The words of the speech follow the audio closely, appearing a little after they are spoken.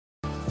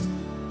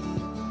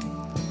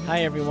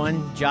Hi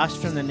everyone, Josh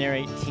from the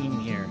Narrate team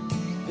here.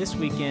 This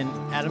weekend,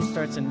 Adam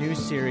starts a new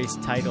series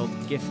titled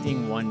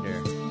Gifting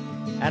Wonder.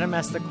 Adam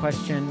asks the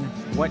question,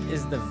 what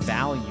is the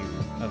value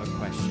of a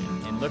question?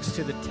 And looks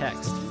to the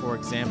text for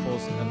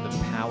examples of the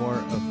power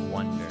of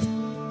wonder.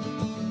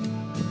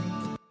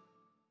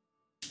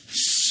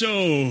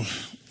 So,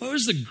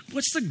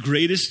 what's the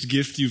greatest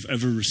gift you've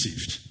ever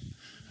received?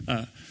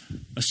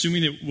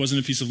 Assuming it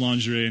wasn't a piece of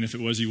lingerie, and if it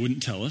was, you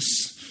wouldn't tell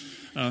us.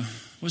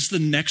 What's the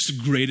next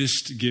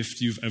greatest gift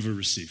you've ever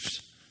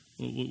received?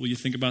 Will you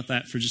think about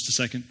that for just a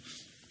second?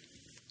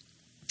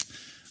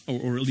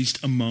 Or at least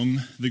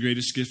among the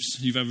greatest gifts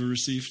you've ever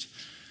received?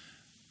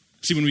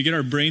 See, when we get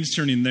our brains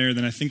turning there,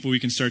 then I think what we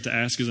can start to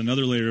ask is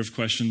another layer of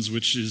questions,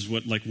 which is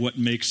what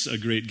makes a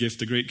great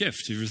gift a great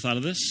gift? Have you ever thought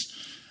of this?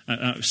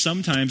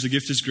 Sometimes a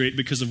gift is great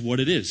because of what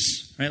it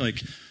is, right?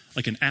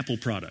 Like an Apple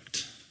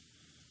product,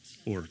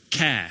 or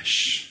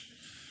cash,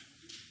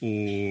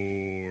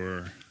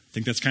 or I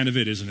think that's kind of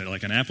it, isn't it?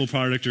 Like an Apple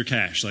product or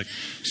cash.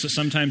 So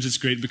sometimes it's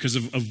great because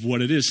of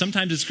what it is.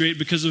 Sometimes it's great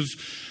because of,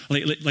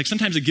 like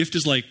sometimes a gift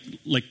is like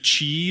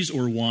cheese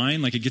or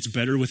wine. Like it gets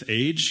better with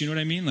age. You know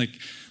what I mean? Like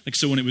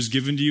so when it was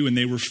given to you and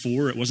they were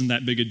 4, it wasn't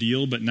that big a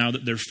deal. But now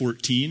that they're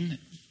 14,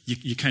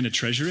 you kind of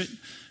treasure it.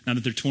 Now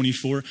that they're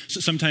 24,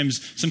 so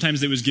sometimes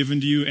it was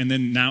given to you and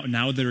then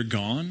now they're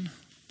gone.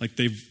 Like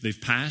they've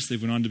passed,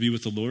 they've went on to be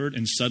with the Lord,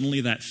 and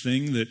suddenly that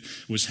thing that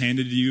was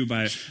handed to you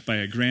by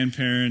a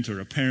grandparent or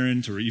a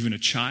parent or even a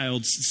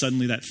child,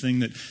 suddenly that thing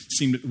that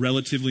seemed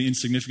relatively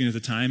insignificant at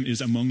the time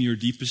is among your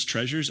deepest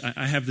treasures.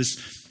 I have this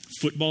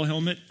football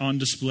helmet on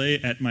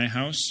display at my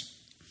house.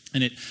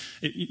 And it,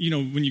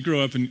 when you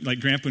grow up and like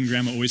grandpa and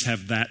grandma always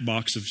have that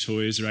box of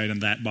toys, right? And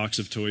that box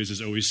of toys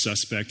is always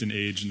suspect in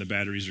age and the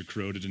batteries are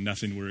corroded and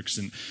nothing works.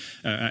 And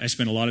I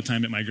spent a lot of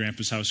time at my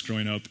grandpa's house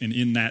growing up. And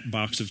in that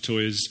box of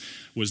toys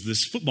was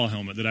this football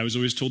helmet that I was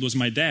always told was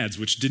my dad's,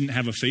 which didn't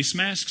have a face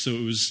mask. So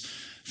it was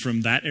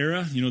from that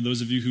era. Those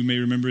of you who may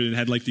remember, it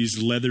had like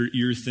these leather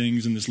ear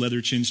things and this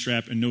leather chin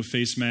strap and no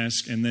face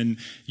mask. And then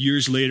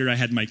years later, I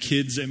had my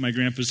kids at my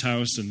grandpa's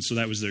house. And so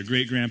that was their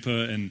great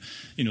grandpa. And,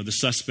 the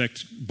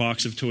suspect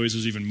box of toys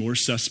was even more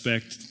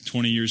suspect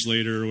 20 years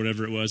later or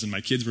whatever it was. And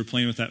my kids were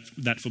playing with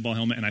that football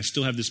helmet. And I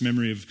still have this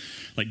memory of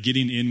like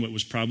getting in what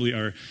was probably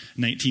our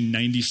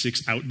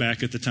 1996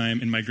 Outback at the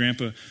time. And my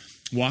grandpa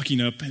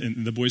walking up,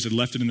 and the boys had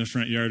left it in the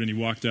front yard. And he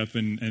walked up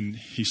and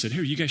he said,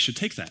 "Here, you guys should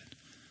take that."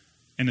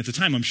 And at the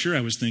time, I'm sure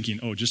I was thinking,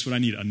 oh, just what I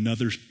need,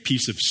 another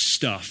piece of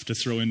stuff to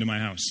throw into my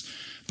house.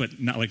 But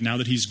not like now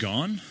that he's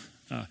gone,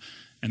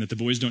 and that the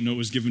boys don't know it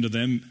was given to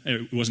them,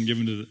 it wasn't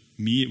given to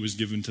me, it was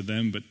given to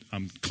them, but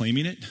I'm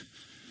claiming it.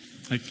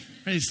 Like,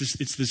 right,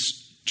 it's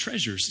this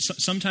treasure.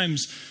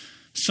 Sometimes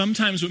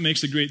what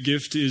makes a great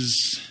gift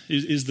is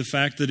the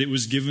fact that it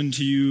was given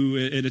to you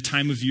at a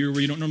time of year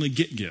where you don't normally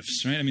get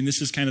gifts, right? I mean,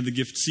 this is kind of the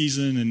gift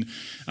season, and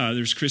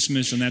there's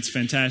Christmas, and that's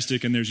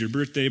fantastic, and there's your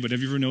birthday, but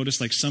have you ever noticed,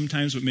 like,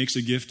 sometimes what makes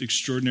a gift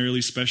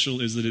extraordinarily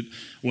special is that it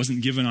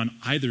wasn't given on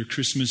either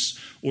Christmas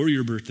or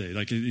your birthday,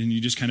 like, and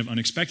you just kind of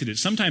unexpected it.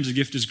 Sometimes a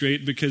gift is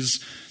great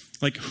because,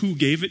 like, who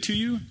gave it to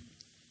you?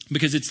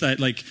 Because it's that,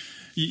 like,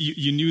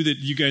 you knew that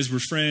you guys were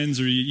friends,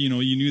 or you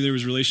knew there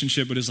was a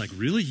relationship, but it's like,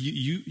 really,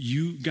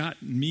 you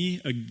got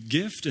me a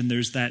gift, and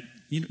there's that,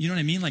 you know what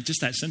I mean? Like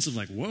just that sense of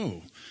like,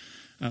 whoa,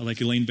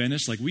 like Elaine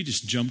Bennis, like we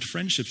just jumped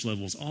friendships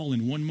levels all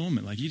in one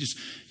moment. Like you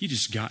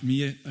just got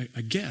me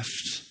a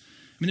gift.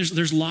 I mean,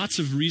 there's lots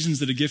of reasons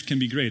that a gift can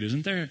be great,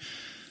 isn't there?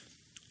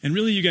 And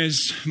really, you guys,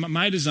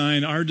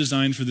 our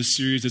design for this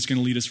series that's going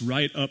to lead us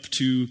right up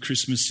to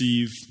Christmas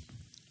Eve.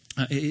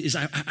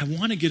 I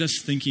want to get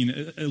us thinking,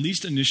 at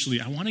least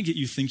initially, I want to get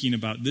you thinking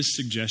about this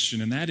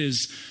suggestion, and that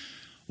is,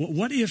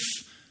 what if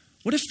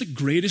the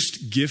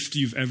greatest gift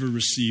you've ever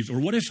received, or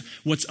what if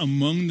what's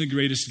among the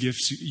greatest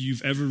gifts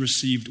you've ever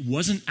received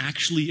wasn't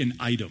actually an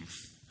item?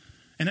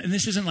 And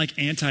this isn't like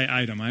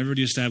anti-item. I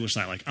already established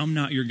that. Like, I'm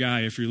not your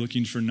guy if you're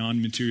looking for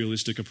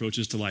non-materialistic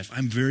approaches to life.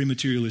 I'm very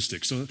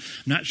materialistic, so I'm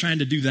not trying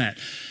to do that.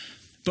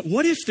 But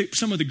what if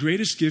some of the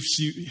greatest gifts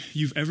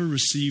you've ever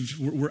received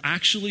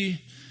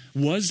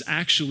was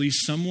actually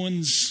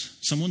someone's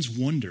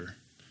wonder,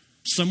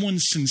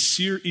 someone's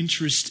sincere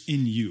interest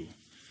in you.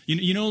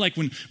 Like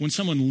when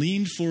someone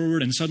leaned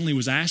forward and suddenly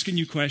was asking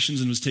you questions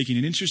and was taking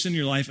an interest in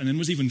your life and then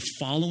was even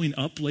following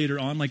up later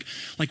on. Like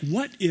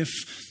what if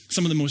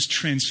some of the most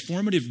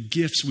transformative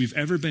gifts we've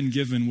ever been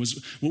given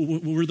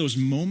were those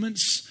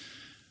moments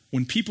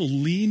when people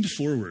leaned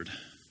forward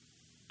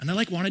and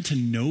they wanted to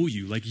know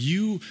you, like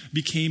you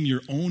became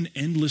your own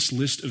endless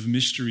list of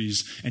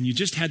mysteries, and you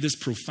just had this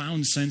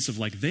profound sense of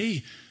like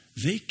they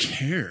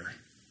care.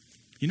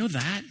 You know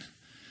that?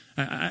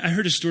 I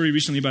heard a story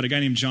recently about a guy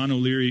named John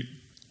O'Leary.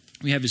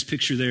 We have his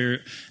picture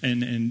there,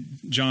 and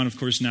John, of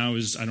course, now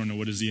is, I don't know,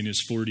 what is he, in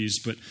his 40s,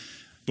 but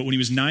when he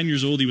was 9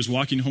 years old, he was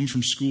walking home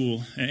from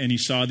school, and he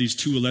saw these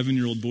two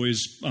 11-year-old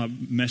boys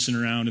messing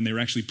around, and they were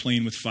actually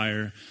playing with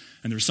fire,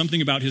 and there was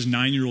something about his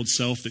 9-year-old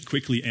self that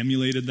quickly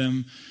emulated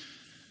them.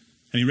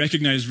 And he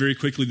recognized very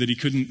quickly that he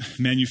couldn't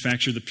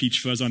manufacture the peach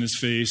fuzz on his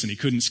face and he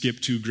couldn't skip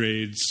 2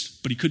 grades,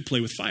 but he could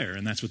play with fire,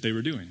 and that's what they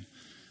were doing.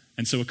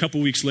 And so a couple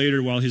weeks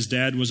later, while his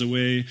dad was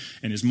away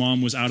and his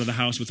mom was out of the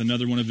house with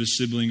another one of his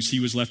siblings, he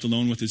was left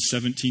alone with his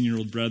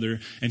 17-year-old brother,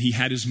 and he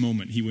had his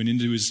moment. He went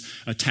into his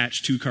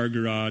attached 2-car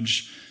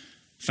garage,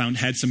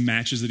 had some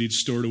matches that he'd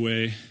stored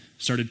away,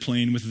 started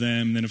playing with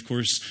them. And then, of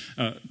course,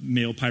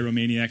 male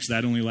pyromaniacs,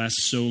 that only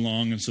lasts so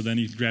long. And so then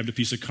he grabbed a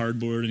piece of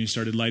cardboard and he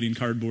started lighting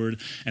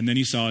cardboard. And then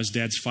he saw his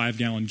dad's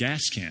 5-gallon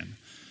gas can.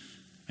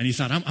 And he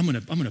thought, I'm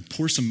gonna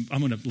pour some, I'm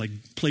gonna like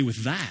play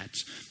with that.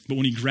 But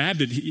when he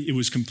grabbed it, it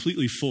was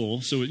completely full.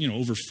 So,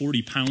 over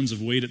 40 pounds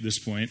of weight at this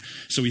point.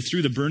 So he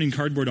threw the burning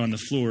cardboard on the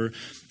floor,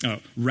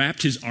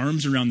 wrapped his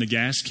arms around the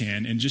gas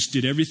can, and just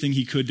did everything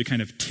he could to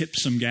kind of tip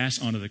some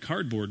gas onto the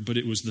cardboard. But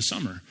it was the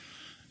summer.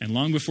 And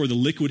long before the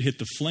liquid hit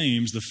the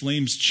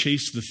flames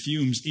chased the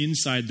fumes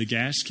inside the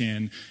gas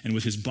can, and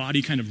with his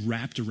body kind of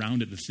wrapped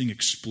around it, the thing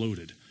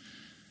exploded.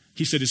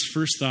 He said his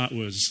first thought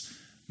was,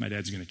 my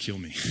dad's going to kill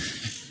me.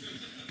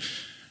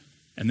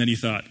 And then he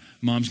thought,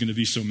 Mom's going to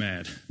be so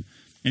mad.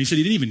 And he said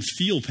he didn't even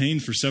feel pain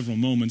for several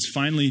moments.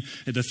 Finally,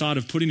 the thought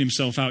of putting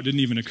himself out didn't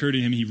even occur to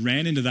him. He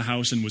ran into the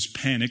house and was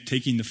panicked,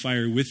 taking the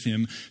fire with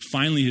him.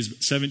 Finally, his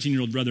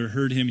 17-year-old brother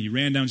heard him. He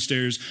ran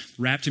downstairs,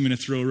 wrapped him in a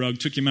throw rug,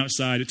 took him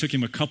outside. It took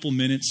him a couple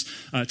minutes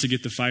to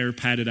get the fire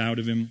patted out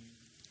of him.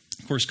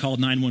 Of course, called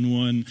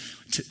 911,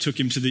 took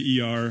him to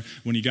the ER.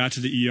 When he got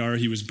to the ER,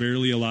 he was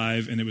barely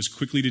alive, and it was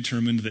quickly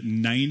determined that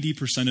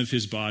 90% of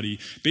his body,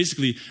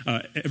 basically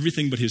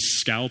everything but his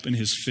scalp and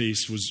his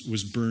face,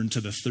 was burned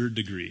to the 3rd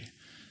degree.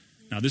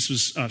 Now, this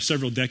was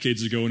several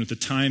decades ago, and at the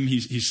time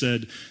he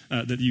said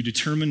that you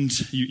determined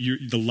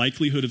the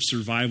likelihood of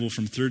survival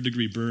from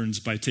 3rd-degree burns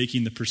by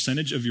taking the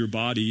percentage of your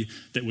body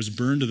that was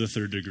burned to the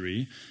 3rd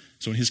degree,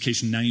 so in his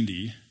case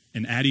 90,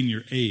 and adding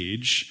your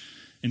age,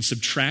 and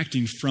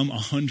subtracting from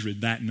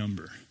 100 that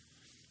number.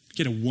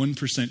 You get a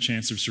 1%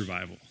 chance of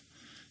survival.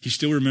 He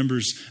still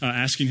remembers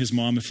asking his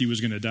mom if he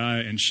was going to die,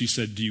 and she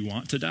said, "Do you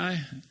want to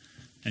die?"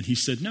 And he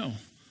said, "No."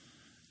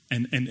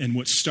 And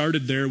what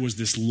started there was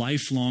this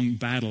lifelong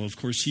battle. Of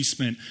course, he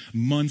spent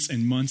months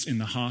and months in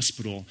the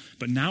hospital.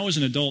 But now as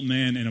an adult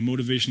man and a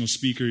motivational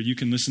speaker, you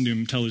can listen to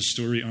him tell his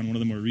story on one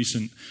of the more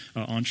recent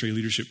Entree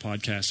Leadership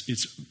podcasts.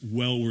 It's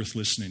well worth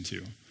listening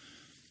to.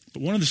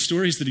 But one of the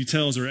stories that he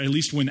tells, or at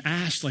least when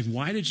asked, like,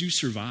 why did you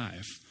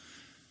survive?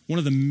 One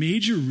of the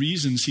major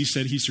reasons he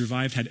said he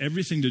survived had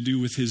everything to do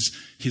with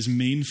his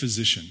main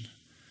physician.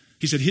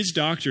 He said his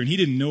doctor, and he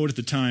didn't know it at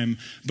the time,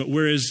 but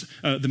whereas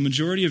the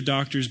majority of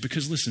doctors,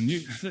 because listen,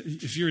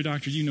 if you're a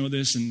doctor, you know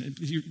this, and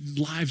your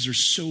lives are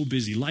so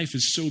busy. Life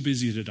is so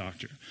busy at a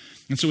doctor.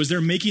 And so as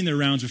they're making their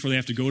rounds before they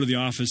have to go to the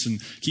office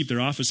and keep their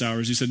office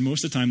hours, he said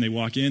most of the time they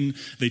walk in,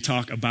 they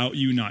talk about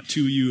you, not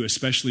to you,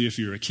 especially if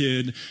you're a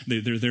kid.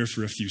 They're there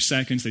for a few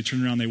seconds. They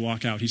turn around, they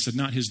walk out. He said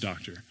not his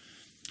doctor.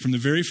 From the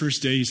very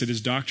first day, he said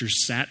his doctor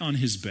sat on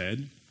his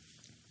bed,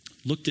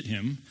 looked at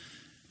him,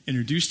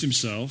 introduced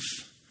himself,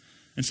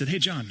 and said, "Hey,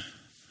 John,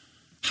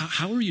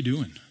 how are you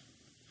doing?"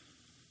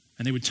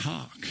 And they would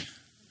talk.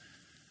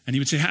 And he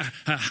would say,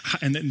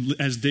 and then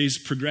as days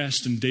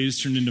progressed and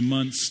days turned into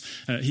months,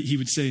 he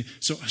would say,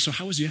 so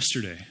how was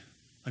yesterday?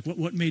 Like,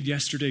 what made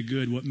yesterday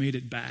good? What made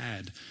it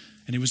bad?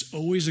 And it was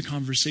always a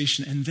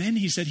conversation. And then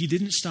he said he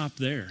didn't stop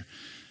there.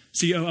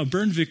 See, a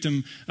burn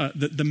victim,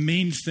 the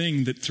main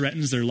thing that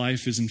threatens their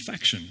life is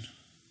infection.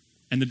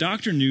 And the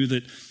doctor knew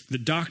that the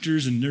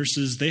doctors and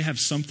nurses, they have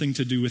something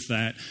to do with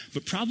that,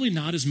 but probably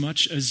not as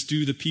much as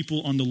do the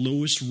people on the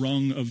lowest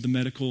rung of the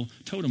medical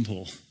totem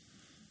pole,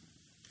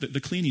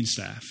 the cleaning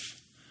staff.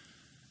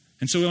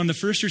 And so on the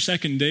first or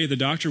second day, the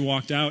doctor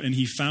walked out and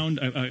he found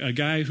a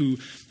guy who,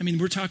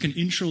 we're talking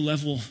intro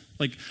level,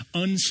 like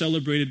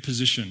uncelebrated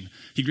position.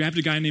 He grabbed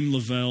a guy named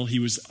Lavelle. He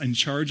was in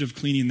charge of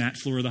cleaning that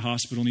floor of the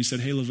hospital. And he said,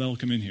 "Hey, Lavelle,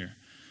 come in here."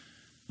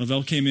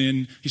 Lavelle came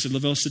in. He said,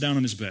 "Lavelle, sit down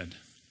on his bed."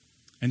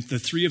 And the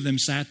three of them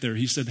sat there.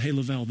 He said, "Hey,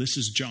 Lavelle, this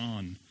is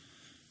John.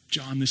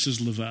 John, this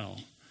is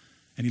Lavelle."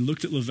 And he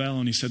looked at Lavelle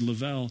and he said,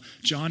 "Lavelle,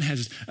 John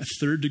has a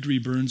 3rd-degree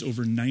burns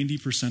over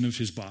 90% of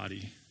his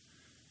body.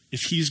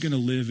 If he's going to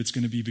live, it's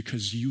going to be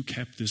because you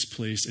kept this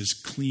place as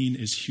clean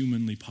as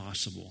humanly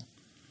possible."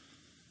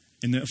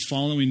 In the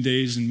following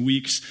days and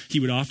weeks, he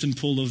would often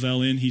pull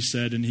Lavelle in, he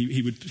said, and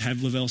he would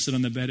have Lavelle sit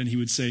on the bed and he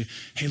would say,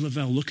 "Hey,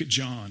 Lavelle, look at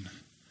John.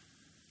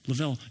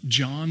 Lavelle,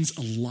 John's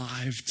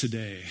alive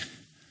today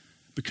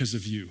because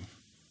of you.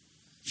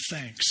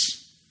 Thanks.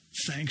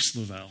 Thanks,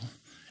 Lavelle."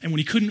 And when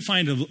he couldn't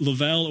find a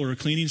Lavelle or a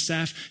cleaning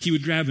staff, he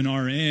would grab an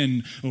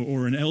RN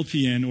or an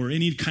LPN or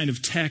any kind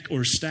of tech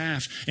or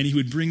staff, and he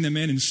would bring them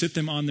in and sit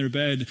them on their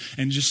bed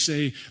and just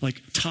say,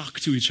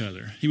 talk to each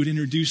other. He would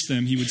introduce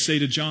them. He would say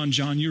to John,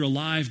 "John, you're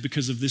alive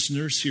because of this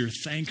nurse here.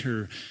 Thank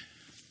her."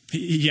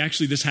 He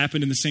actually, this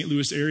happened in the St.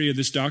 Louis area.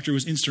 This doctor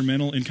was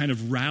instrumental in kind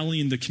of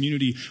rallying the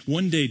community.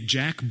 One day,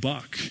 Jack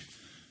Buck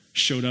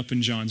showed up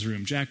in John's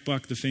room. Jack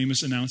Buck, the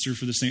famous announcer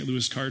for the St.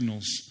 Louis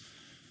Cardinals.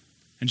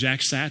 And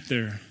Jack sat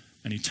there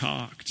and he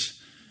talked.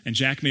 And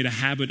Jack made a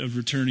habit of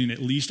returning at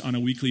least on a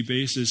weekly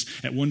basis.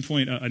 At one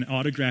point, an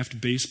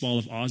autographed baseball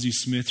of Ozzie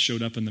Smith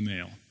showed up in the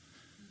mail.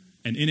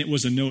 And in it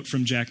was a note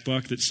from Jack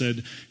Buck that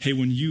said, hey,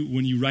 when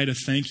you write a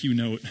thank you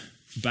note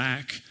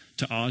back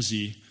to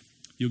Ozzie,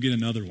 you'll get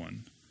another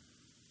one.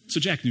 So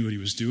Jack knew what he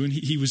was doing.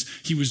 He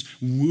was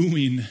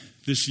wooing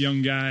this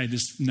young guy,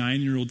 this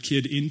 9-year-old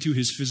kid, into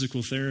his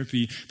physical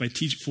therapy by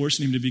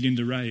forcing him to begin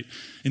to write.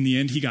 In the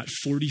end, he got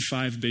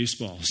 45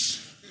 baseballs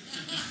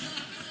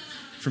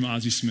from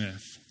Ozzie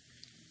Smith.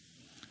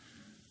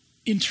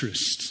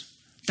 Interest.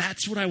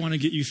 That's what I want to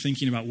get you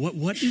thinking about.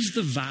 What is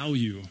the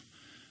value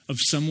of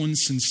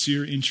someone's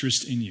sincere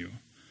interest in you?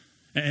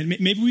 And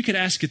maybe we could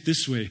ask it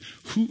this way.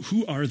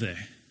 Who are they?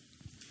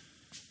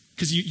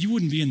 Because you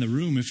wouldn't be in the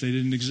room if they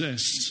didn't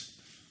exist.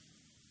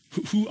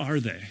 Who are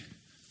they?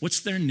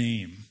 What's their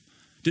name?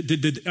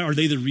 Are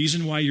they the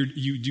reason why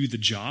you do the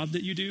job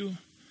that you do?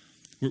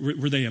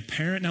 Were they a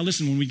parent? Now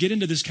listen, when we get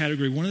into this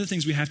category, one of the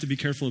things we have to be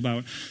careful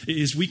about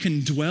is we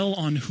can dwell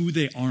on who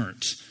they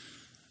aren't.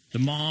 The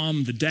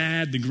mom, the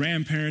dad, the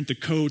grandparent, the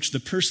coach, the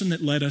person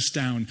that let us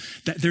down.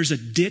 That there's a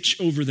ditch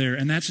over there,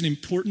 and that's an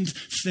important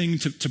thing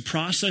to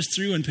process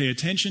through and pay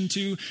attention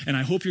to, and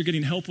I hope you're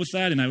getting help with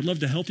that, and I would love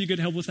to help you get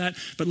help with that,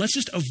 but let's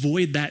just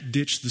avoid that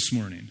ditch this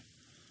morning.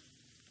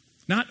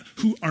 Not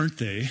who aren't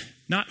they,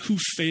 not who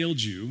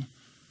failed you,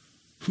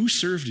 who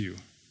served you?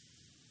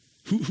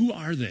 Who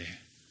are they?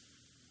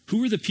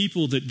 Who are the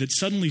people that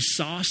suddenly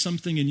saw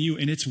something in you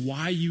and it's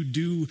why you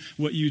do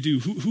what you do?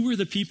 Who are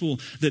the people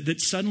that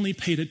suddenly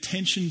paid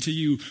attention to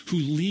you, who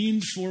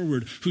leaned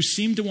forward, who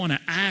seemed to want to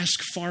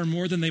ask far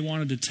more than they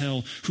wanted to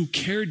tell, who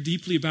cared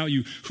deeply about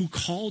you, who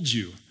called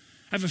you?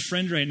 I have a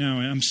friend right now,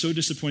 and I'm so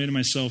disappointed in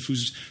myself,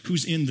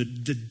 who's in the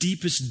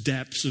deepest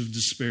depths of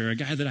despair, a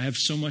guy that I have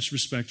so much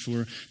respect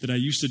for, that I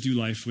used to do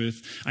life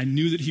with. I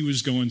knew that he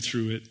was going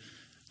through it.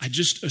 I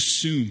just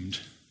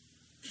assumed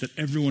that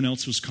everyone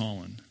else was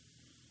calling.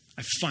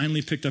 I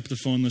finally picked up the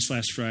phone this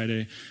last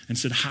Friday and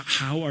said,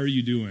 how are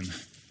you doing?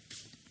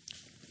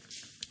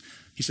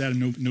 He said,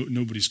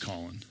 nobody's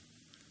calling.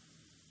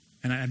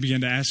 And I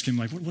began to ask him,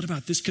 like, what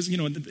about this? Because,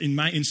 in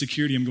my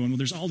insecurity, I'm going, well,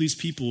 there's all these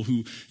people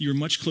who you're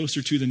much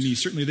closer to than me.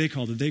 Certainly they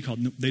called. They called.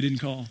 No, they didn't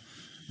call.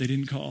 They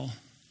didn't call.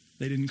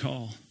 They didn't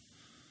call.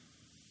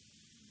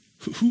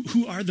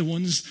 Who are the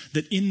ones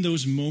that in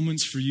those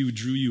moments for you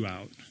drew you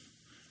out?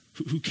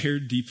 Who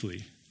cared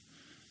deeply?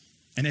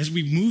 And as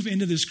we move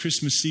into this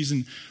Christmas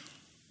season,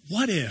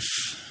 what if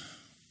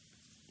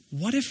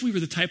we were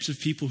the types of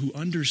people who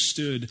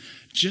understood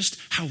just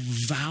how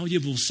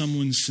valuable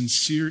someone's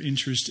sincere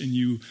interest in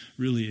you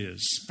really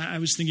is? I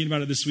was thinking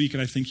about it this week,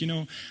 and I think,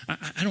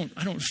 I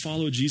don't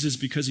follow Jesus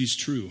because he's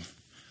true.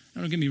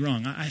 Don't get me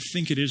wrong. I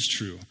think it is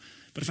true.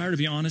 But if I were to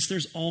be honest,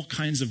 there's all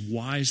kinds of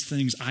wise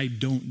things I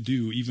don't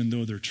do, even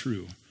though they're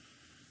true.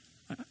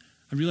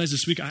 I realized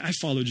this week I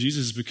followed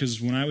Jesus because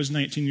when I was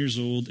 19 years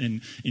old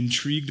and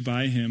intrigued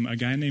by him, a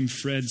guy named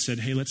Fred said,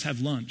 hey, let's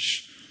have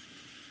lunch.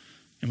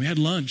 And we had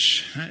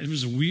lunch. It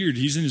was weird.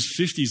 He's in his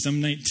 50s.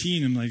 I'm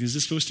 19. I'm like, is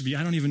this supposed to be?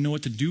 I don't even know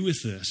what to do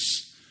with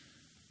this.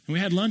 And we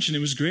had lunch, and it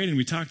was great. And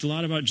we talked a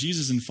lot about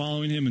Jesus and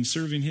following him and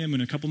serving him.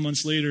 And a couple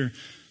months later,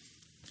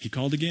 he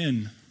called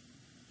again.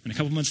 And a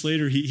couple months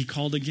later, he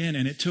called again.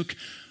 And it took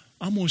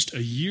almost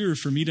a year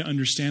for me to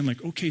understand,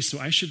 like, okay, so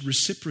I should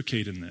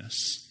reciprocate in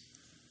this.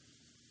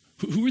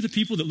 Who were the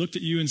people that looked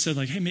at you and said,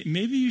 like, hey,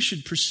 maybe you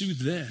should pursue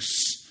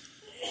this?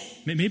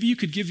 Maybe you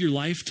could give your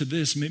life to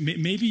this.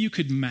 Maybe you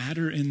could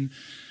matter in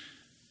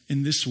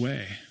this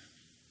way.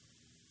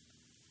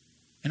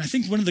 And I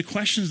think one of the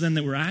questions then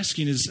that we're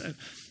asking is,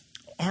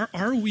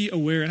 are we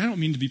aware, and I don't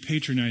mean to be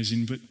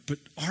patronizing, but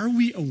are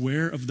we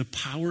aware of the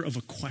power of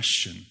a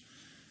question?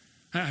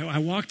 I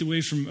walked away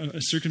from a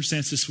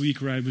circumstance this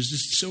week where I was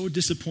just so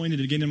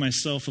disappointed again in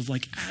myself of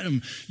like,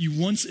 Adam, you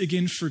once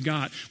again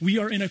forgot. We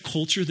are in a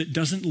culture that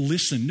doesn't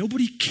listen.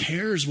 Nobody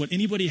cares what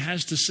anybody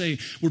has to say.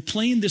 We're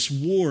playing this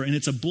war, and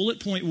it's a bullet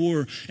point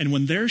war. And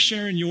when they're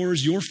sharing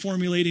yours, you're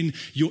formulating,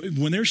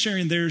 when they're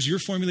sharing theirs, you're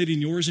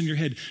formulating yours in your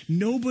head.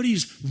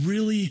 Nobody's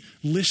really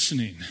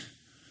listening.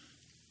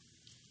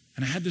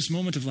 And I had this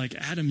moment of like,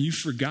 Adam, you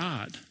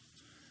forgot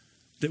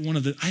that one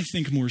of the, I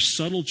think, more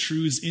subtle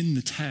truths in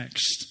the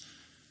text,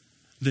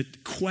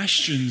 that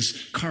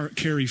questions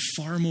carry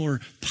far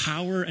more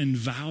power and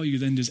value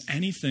than does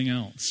anything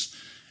else.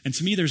 And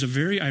to me, there's a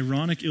very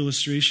ironic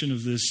illustration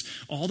of this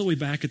all the way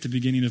back at the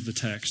beginning of the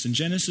text. In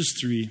Genesis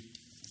 3,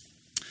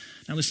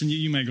 now listen,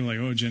 you might go like,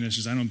 oh,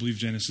 Genesis, I don't believe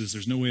Genesis.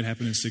 There's no way it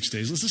happened in 6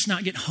 days. Let's just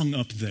not get hung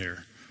up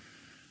there.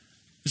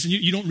 Listen,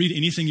 you don't read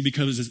anything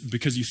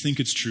because you think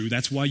it's true.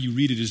 That's why you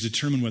read it, is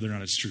determine whether or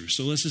not it's true.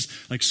 So let's just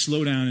like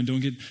slow down and don't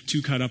get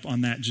too caught up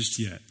on that just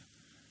yet.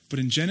 But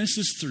in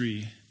Genesis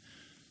 3,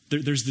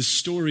 there's this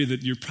story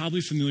that you're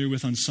probably familiar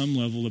with on some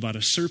level about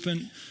a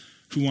serpent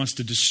who wants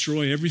to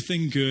destroy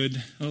everything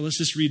good. Let's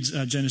just read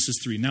Genesis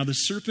 3. Now the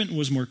serpent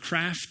was more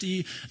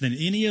crafty than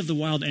any of the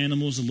wild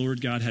animals the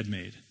Lord God had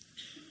made.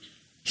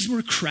 He's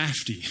more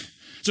crafty.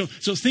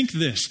 So think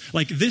this,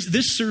 like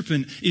this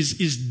serpent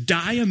is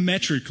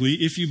diametrically,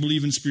 if you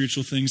believe in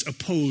spiritual things,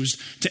 opposed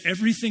to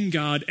everything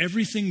God,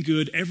 everything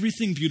good,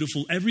 everything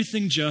beautiful,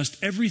 everything just,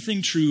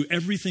 everything true,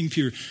 everything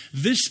pure.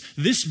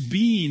 This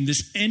being,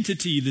 this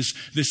entity, this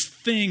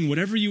thing,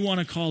 whatever you want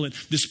to call it,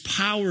 this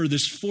power,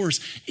 this force,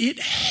 it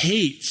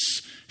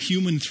hates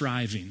human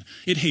thriving.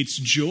 It hates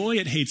joy,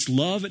 it hates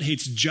love, it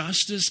hates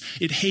justice,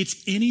 it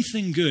hates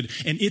anything good.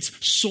 And its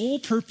sole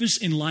purpose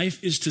in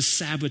life is to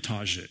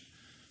sabotage it.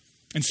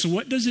 And so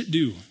what does it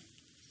do?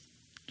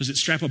 Does it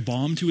strap a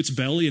bomb to its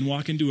belly and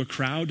walk into a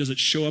crowd? Does it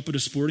show up at a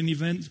sporting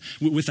event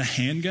with a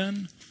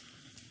handgun?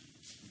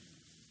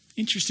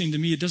 Interesting to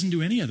me, it doesn't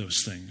do any of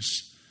those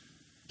things.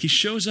 He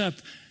shows up,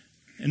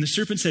 and the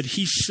serpent said,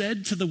 he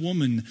said to the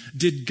woman,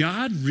 did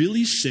God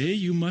really say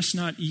you must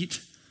not eat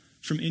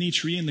from any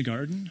tree in the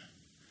garden?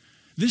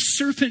 This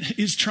serpent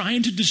is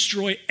trying to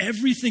destroy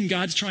everything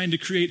God's trying to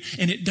create,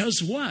 and it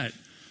does what?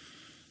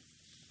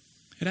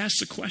 It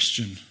asks a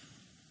question.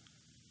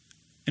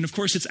 And of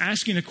course, it's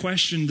asking a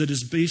question that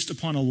is based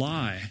upon a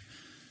lie.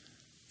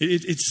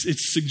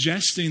 It's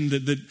suggesting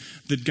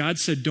that God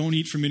said, don't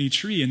eat from any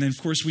tree. And then, of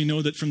course, we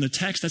know that from the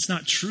text, that's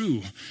not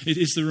true.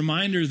 It's the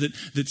reminder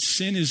that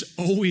sin is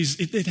always,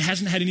 it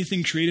hasn't had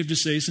anything creative to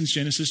say since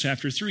Genesis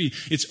chapter 3.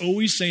 It's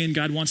always saying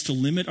God wants to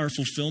limit our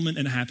fulfillment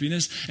and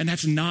happiness, and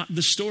that's not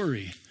the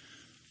story.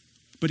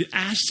 But it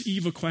asks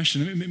Eve a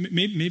question.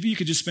 Maybe you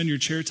could just spend your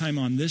chair time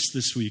on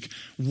this week.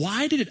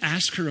 Why did it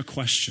ask her a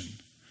question?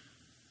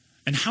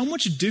 And how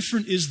much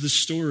different is the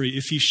story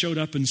if he showed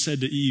up and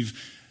said to Eve,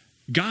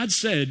 God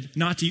said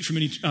not to eat from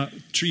any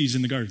trees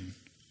in the garden?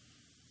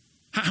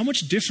 How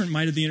much different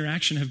might the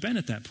interaction have been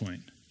at that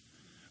point?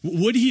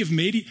 Would he have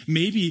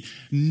maybe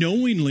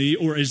knowingly,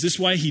 or is this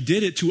why he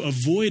did it, to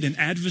avoid an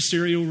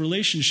adversarial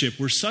relationship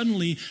where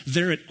suddenly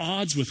they're at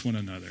odds with one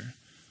another?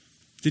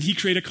 Did he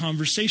create a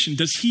conversation?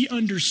 Does he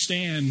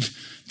understand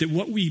that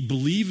what we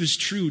believe is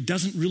true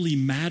doesn't really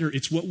matter?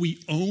 It's what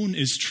we own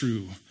is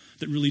true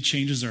that really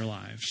changes our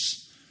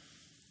lives.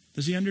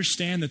 Does he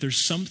understand that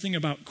there's something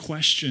about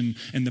question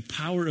and the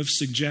power of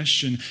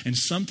suggestion and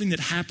something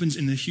that happens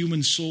in the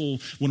human soul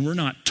when we're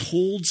not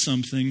told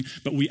something,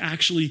 but we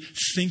actually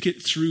think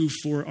it through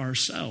for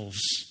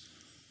ourselves?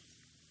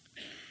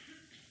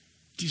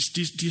 Do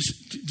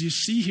you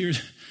see here,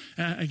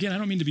 again, I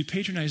don't mean to be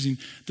patronizing,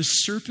 the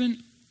serpent,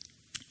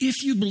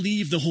 if you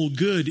believe the whole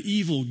good,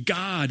 evil,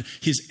 God,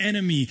 his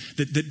enemy,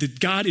 that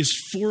God is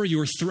for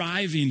your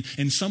thriving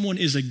and someone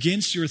is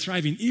against your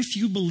thriving, if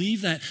you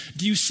believe that,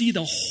 do you see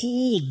the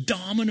whole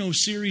domino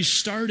series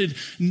started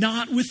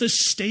not with a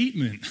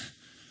statement,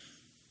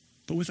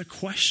 but with a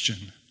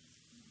question?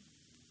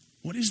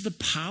 What is the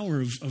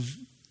power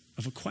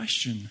of a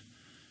question?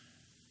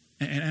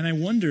 And I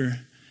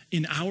wonder,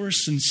 in our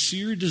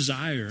sincere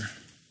desire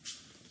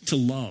to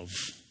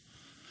love,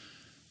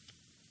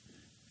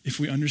 if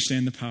we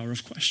understand the power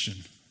of question.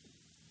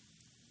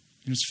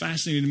 And it's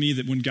fascinating to me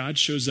that when God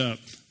shows up,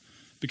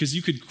 because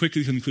you could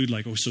quickly conclude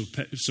like,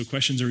 so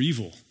questions are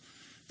evil.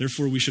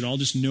 Therefore, we should all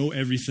just know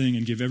everything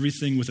and give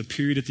everything with a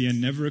period at the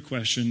end, never a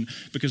question,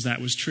 because that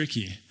was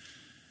tricky.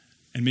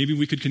 And maybe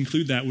we could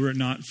conclude that were it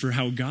not for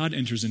how God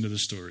enters into the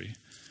story.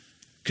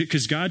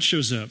 Because God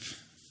shows up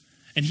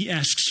and he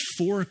asks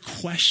 4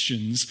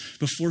 questions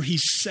before he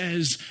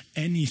says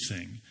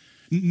anything.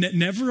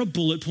 Never a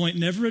bullet point,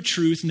 never a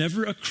truth,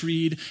 never a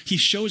creed. He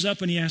shows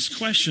up and he asks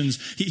questions.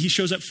 He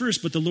shows up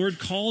first, but the Lord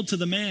called to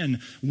the man,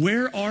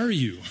 where are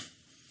you?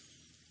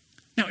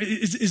 Now,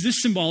 is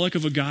this symbolic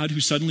of a God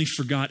who suddenly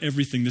forgot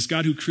everything? This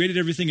God who created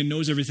everything and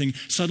knows everything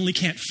suddenly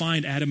can't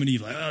find Adam and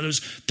Eve. Like, oh, those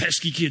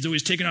pesky kids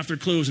always taking off their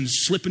clothes and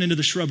slipping into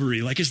the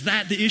shrubbery. Like, is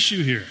that the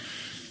issue here?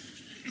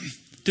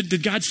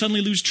 Did God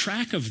suddenly lose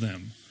track of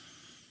them?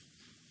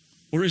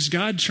 Or is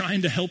God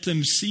trying to help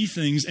them see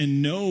things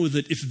and know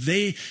that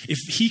if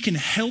he can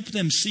help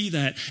them see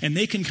that and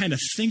they can kind of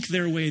think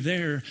their way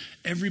there,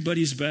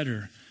 everybody's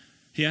better?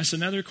 He asks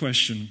another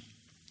question.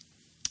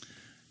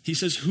 He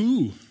says,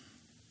 who?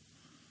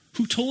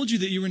 Who told you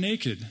that you were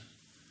naked?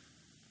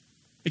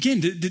 Again,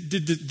 did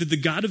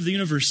the God of the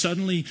universe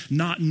suddenly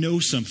not know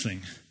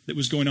something that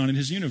was going on in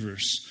his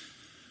universe?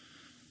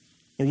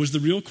 Or was the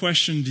real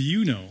question, do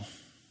you know?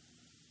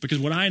 Because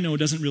what I know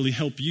doesn't really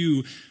help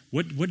you.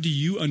 What do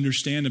you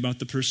understand about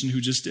the person who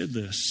just did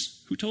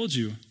this? Who told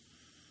you?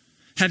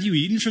 Have you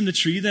eaten from the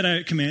tree that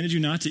I commanded you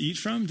not to eat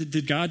from?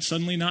 Did God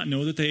suddenly not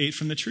know that they ate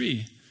from the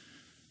tree?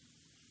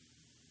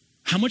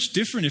 How much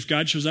different if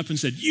God shows up and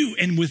said, you,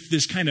 and with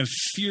this kind of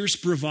fierce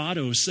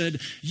bravado said,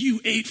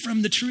 you ate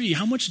from the tree.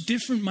 How much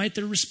different might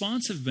their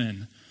response have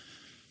been?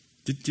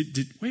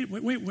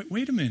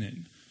 Wait a minute.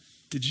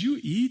 Did you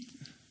eat?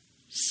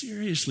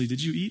 Seriously,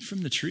 did you eat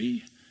from the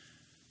tree?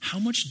 How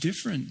much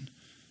different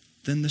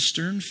than the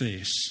stern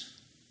face?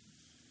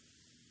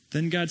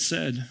 Then God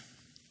said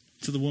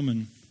to the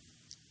woman,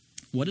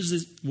 what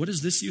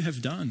is this you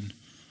have done?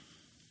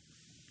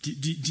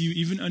 Do you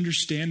even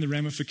understand the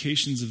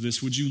ramifications of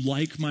this? Would you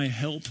like my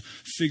help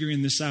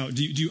figuring this out?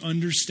 Do you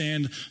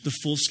understand the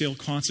full-scale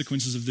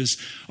consequences of this?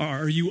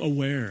 Are you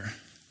aware?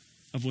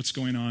 of what's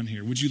going on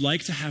here? Would you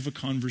like to have a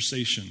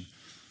conversation?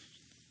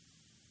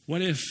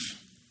 What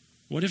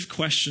if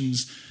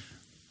questions,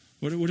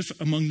 what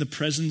if among the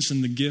presents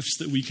and the gifts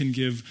that we can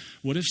give,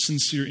 what if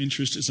sincere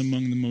interest is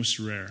among the most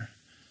rare?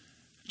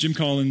 Jim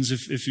Collins,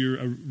 if you're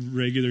a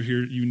regular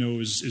here, you know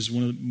is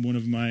one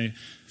of my,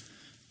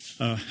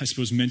 I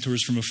suppose,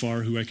 mentors from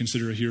afar who I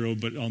consider a hero,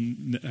 but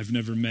I've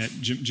never met.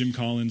 Jim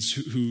Collins,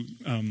 who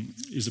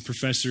is a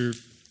professor.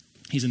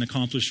 He's an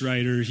accomplished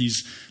writer.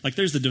 He's like,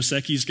 there's the Dos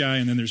Equis guy,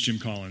 and then there's Jim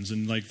Collins.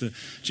 And like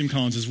Jim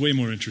Collins is way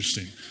more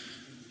interesting.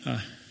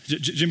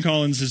 Jim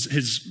Collins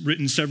has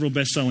written several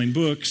best-selling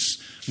books.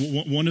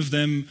 One of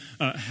them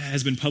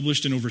has been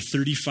published in over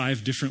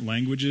 35 different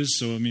languages.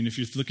 So, I mean, if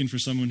you're looking for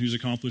someone who's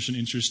accomplished and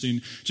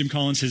interesting, Jim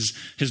Collins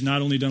has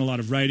not only done a lot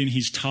of writing,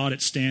 he's taught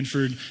at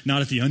Stanford,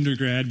 not at the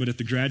undergrad, but at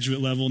the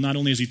graduate level. Not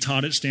only has he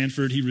taught at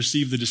Stanford, he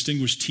received the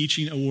Distinguished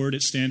Teaching Award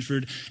at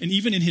Stanford. And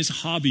even in his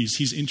hobbies,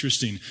 he's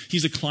interesting.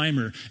 He's a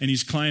climber, and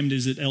he's climbed,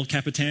 is it El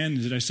Capitan?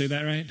 Did I say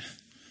that right?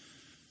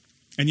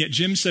 And yet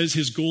Jim says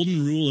his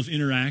golden rule of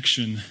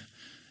interaction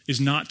is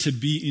not to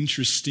be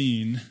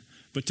interesting,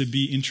 but to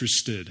be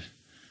interested.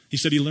 He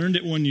said he learned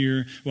it one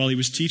year while he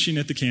was teaching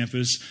at the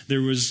campus.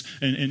 There was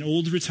an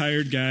old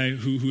retired guy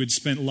who had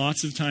spent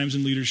lots of times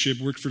in leadership,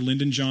 worked for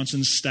Lyndon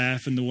Johnson's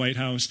staff in the White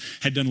House,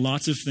 had done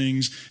lots of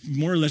things,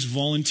 more or less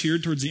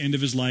volunteered towards the end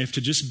of his life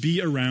to just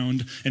be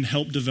around and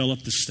help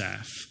develop the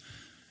staff.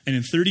 And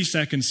in 30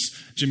 seconds,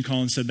 Jim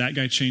Collins said that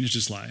guy changed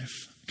his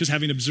life. Because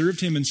having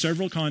observed him in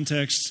several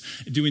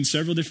contexts, doing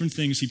several different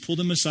things, he pulled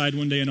him aside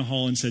one day in a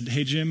hall and said,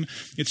 "Hey, Jim,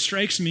 it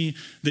strikes me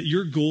that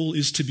your goal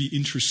is to be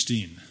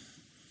interesting.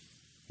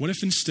 What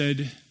if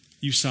instead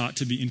you sought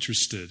to be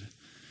interested?"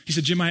 He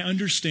said, "Jim, I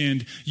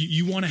understand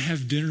you want to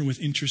have dinner with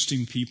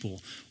interesting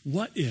people.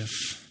 What if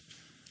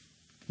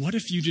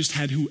you just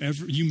had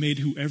made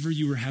whoever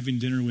you were having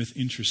dinner with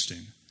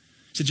interesting?"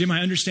 He said, "Jim,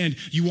 I understand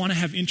you want to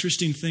have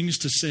interesting things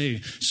to say.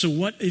 So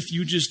what if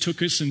you just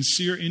took a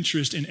sincere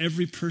interest in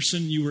every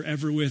person you were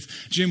ever with?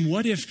 Jim,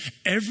 what if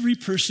every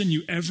person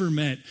you ever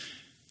met,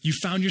 you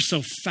found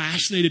yourself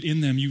fascinated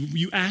in them?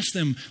 You asked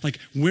them, like,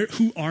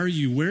 who are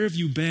you? Where have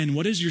you been?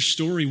 What is your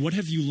story? What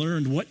have you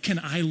learned? What can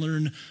I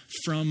learn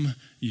from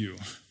you?"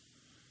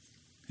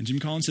 And Jim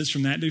Collins says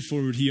from that day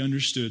forward, he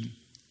understood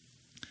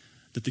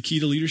that the key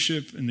to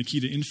leadership and the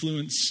key to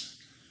influence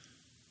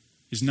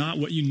is not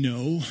what you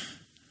know,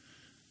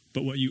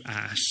 but what you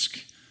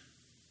ask.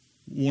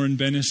 Warren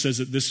Bennis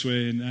says it this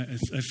way, and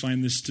I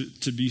find this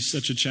to be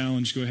such a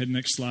challenge. Go ahead,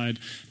 next slide.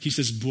 He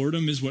says,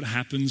 "Boredom is what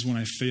happens when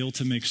I fail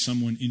to make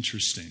someone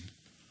interesting."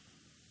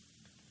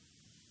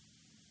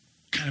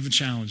 Kind of a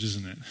challenge,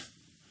 isn't it?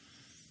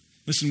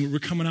 Listen, we're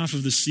coming off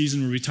of this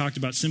season where we talked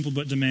about simple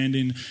but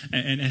demanding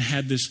and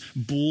had this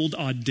bold,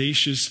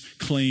 audacious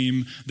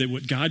claim that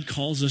what God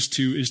calls us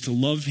to is to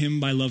love him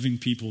by loving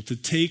people, to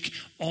take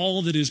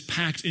all that is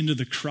packed into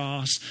the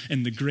cross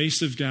and the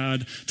grace of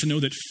God, to know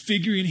that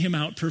figuring him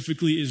out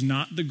perfectly is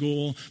not the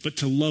goal, but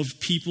to love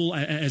people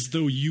as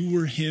though you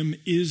were him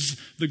is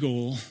the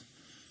goal.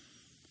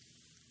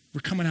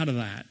 We're coming out of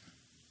that.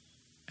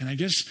 And I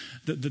guess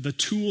the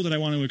tool that I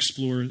want to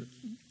explore,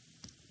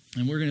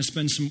 and we're going to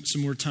spend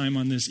some more time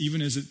on this,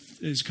 even as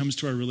it comes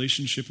to our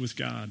relationship with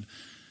God,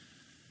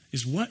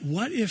 is what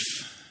if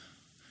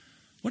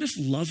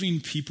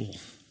loving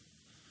people,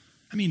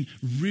 I mean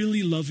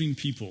really loving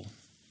people,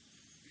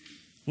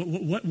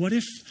 what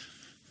if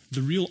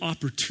the real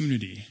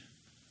opportunity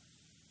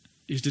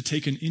is to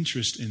take an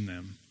interest in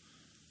them,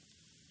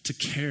 to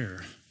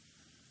care,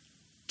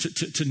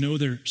 to know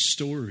their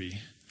story,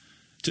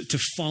 to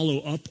follow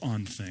up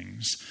on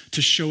things,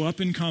 to show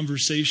up in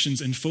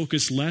conversations and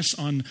focus less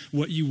on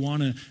what you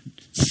want to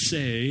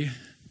say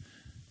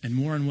and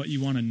more on what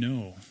you want to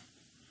know.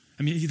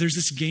 I mean, there's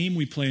this game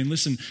we play, and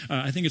listen,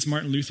 I think it's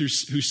Martin Luther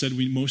who said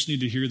we most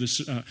need to hear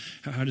this.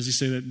 How does he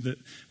say that? That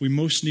we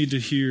most need to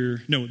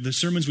hear, no, the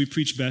sermons we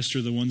preach best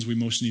are the ones we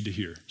most need to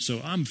hear.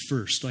 So I'm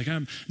first, like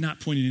I'm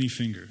not pointing any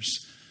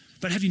fingers.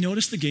 But have you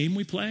noticed the game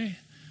we play?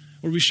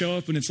 Where we show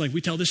up and it's like we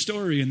tell this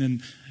story and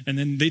then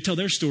they tell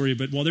their story,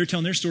 but while they're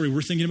telling their story,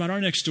 we're thinking about our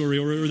next story,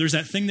 or there's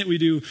that thing that we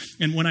do,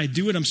 and when I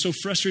do it, I'm so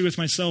frustrated with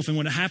myself, and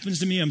when it happens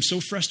to me, I'm so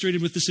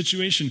frustrated with the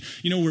situation.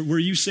 You know, where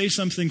you say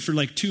something for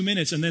like 2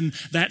 minutes, and then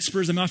that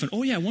spurs them off, and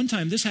oh yeah, one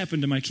time this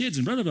happened to my kids,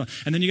 and blah, blah, blah,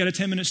 and then you got a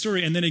 10-minute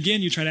story, and then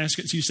again, you try to ask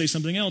it, so you say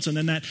something else, and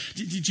then that,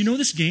 did you know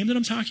this game that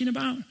I'm talking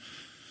about?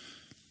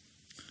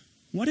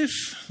 What if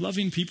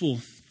loving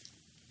people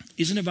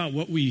isn't about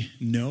what we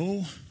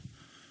know,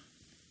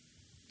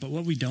 but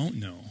what we don't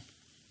know?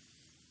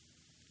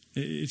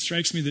 It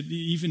strikes me that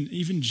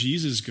even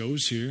Jesus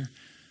goes here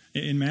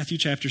in Matthew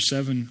chapter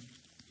 7.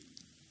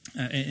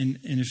 And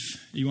if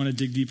you want to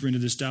dig deeper into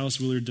this, Dallas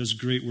Willard does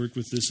great work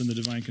with this in The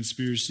Divine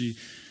Conspiracy.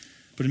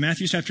 But in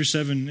Matthew chapter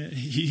 7,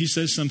 he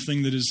says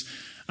something that is,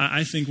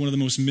 I think, one of the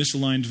most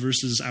misaligned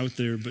verses out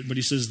there. But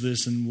he says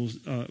this, and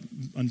we'll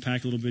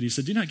unpack a little bit. He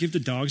said, "Do not give to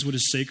dogs what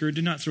is sacred.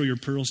 Do not throw your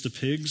pearls to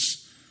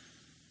pigs.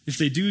 If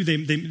they do,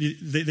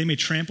 they may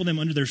trample them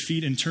under their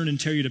feet and turn and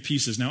tear you to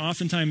pieces. Now,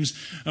 oftentimes,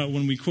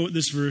 when we quote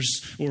this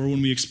verse or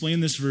when we explain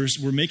this verse,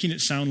 we're making it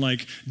sound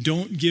like,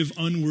 don't give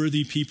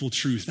unworthy people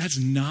truth. That's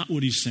not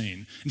what he's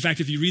saying. In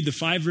fact, if you read the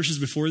 5 verses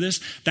before this,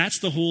 that's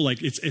the whole,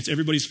 like, it's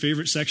everybody's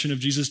favorite section of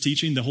Jesus'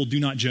 teaching, the whole do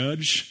not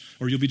judge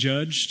or you'll be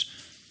judged.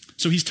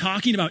 So he's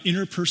talking about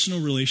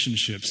interpersonal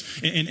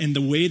relationships and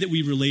the way that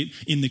we relate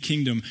in the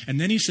kingdom.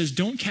 And then he says,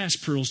 don't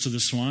cast pearls to the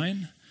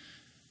swine.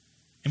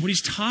 And what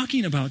he's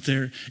talking about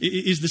there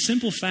is the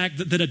simple fact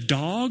that a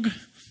dog,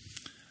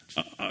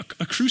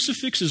 a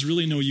crucifix is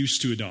really no use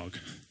to a dog.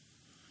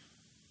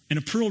 And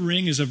a pearl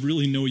ring is of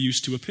really no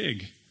use to a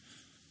pig.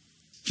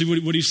 See,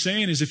 what he's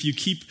saying is if you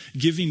keep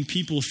giving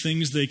people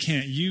things they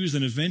can't use,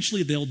 then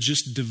eventually they'll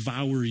just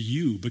devour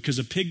you. Because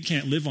a pig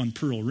can't live on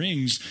pearl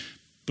rings,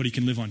 but he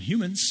can live on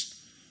humans.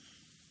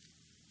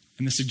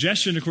 And the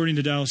suggestion, according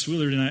to Dallas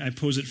Willard, and I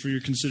pose it for your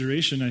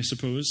consideration, I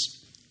suppose,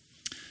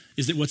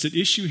 is that what's at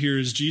issue here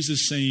is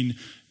Jesus saying,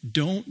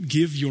 don't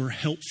give your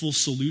helpful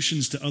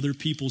solutions to other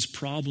people's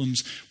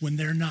problems when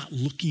they're not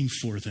looking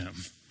for them.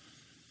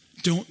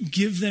 Don't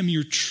give them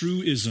your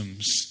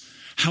truisms,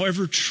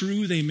 however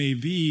true they may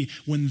be,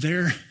 when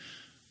they're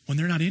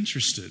not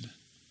interested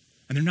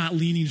and they're not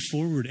leaning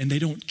forward and they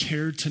don't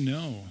care to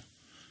know.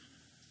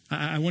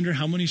 I wonder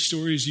how many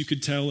stories you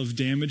could tell of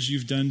damage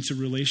you've done to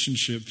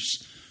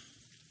relationships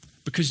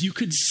because you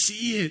could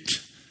see it.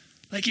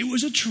 Like it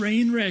was a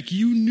train wreck.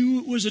 You knew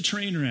it was a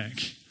train wreck.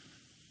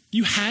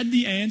 You had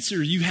the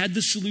answer. You had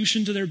the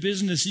solution to their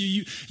business.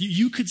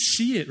 You could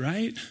see it,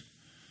 right?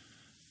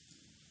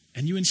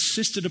 And you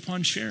insisted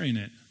upon sharing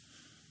it.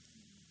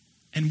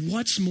 And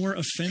what's more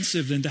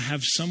offensive than to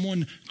have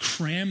someone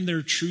cram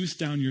their truth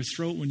down your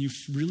throat when you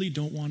really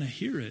don't want to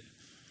hear it?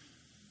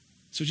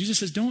 So Jesus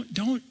says, don't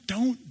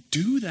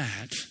do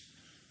that.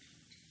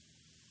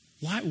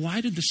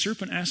 Why did the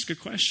serpent ask a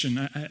question?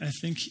 I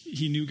think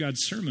he knew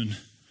God's sermon.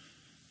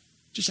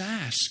 Just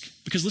ask.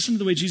 Because listen to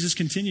the way Jesus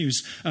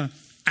continues.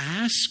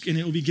 Ask and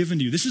it will be given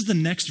to you. This is the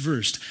next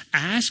verse.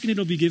 Ask and it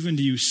will be given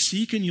to you.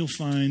 Seek and you'll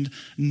find.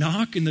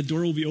 Knock and the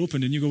door will be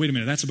opened. And you go, wait a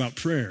minute, that's about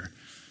prayer.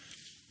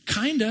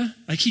 Kinda.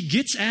 Like he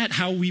gets at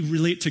how we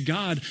relate to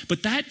God.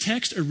 But that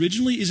text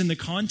originally is in the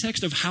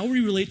context of how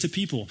we relate to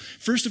people.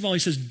 First of all, he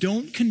says,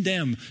 don't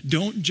condemn.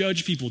 Don't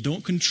judge people.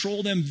 Don't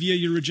control them via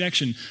your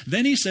rejection.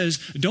 Then he says,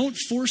 don't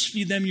force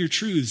feed them your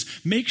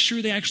truths. Make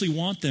sure they actually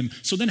want them.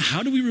 So then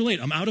how do we relate?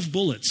 I'm out of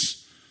bullets.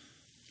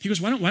 He goes,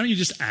 why don't you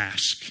just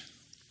ask?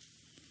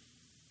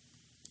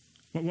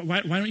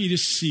 Why don't you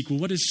just seek? Well,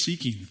 what is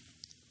seeking?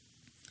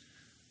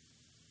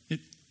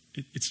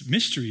 It's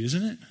mystery,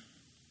 isn't it?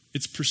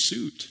 It's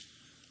pursuit.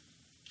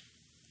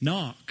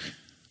 Knock.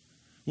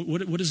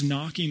 What does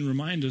knocking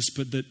remind us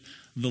but that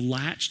the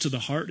latch to the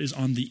heart is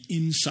on the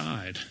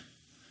inside?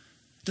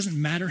 It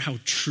doesn't matter how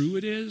true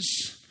it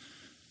is.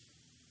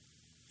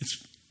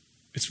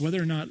 It's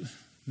whether or not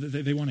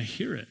they want to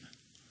hear it.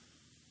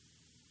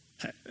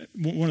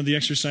 One of the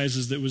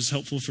exercises that was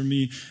helpful for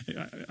me,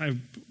 I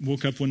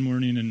woke up one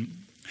morning and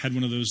had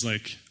one of those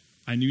like,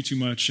 I knew too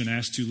much and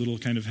asked too little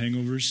kind of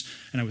hangovers.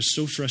 And I was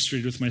so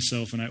frustrated with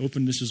myself. And I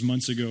opened, this was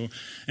months ago,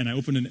 and I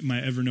opened my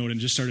Evernote and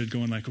just started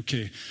going like,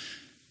 okay,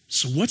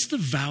 so what's the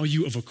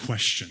value of a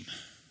question?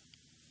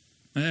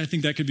 I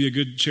think that could be a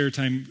good chair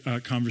time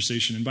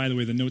conversation. And by the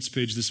way, the notes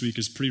page this week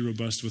is pretty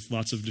robust with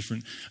lots of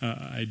different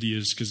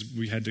ideas because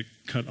we had to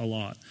cut a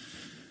lot.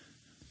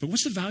 But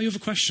what's the value of a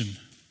question?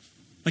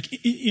 Like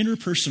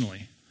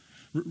interpersonally,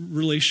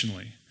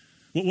 relationally.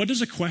 What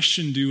does a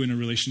question do in a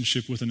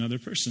relationship with another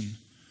person?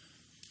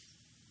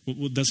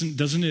 Well, doesn't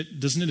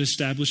it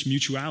establish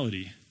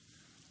mutuality?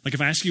 Like if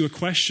I ask you a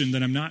question,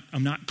 then I'm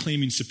not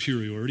claiming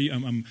superiority.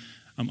 I'm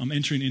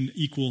entering in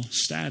equal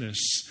status.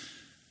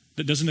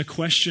 That doesn't a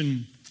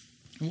question.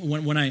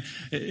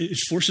 It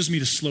forces me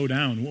to slow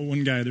down.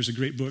 One guy, there's a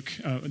great book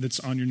that's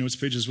on your notes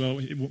page as well.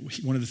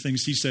 One of the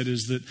things he said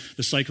is that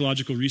the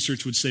psychological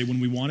research would say when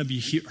we want to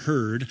be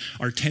heard,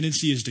 our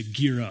tendency is to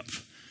gear up.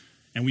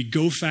 And we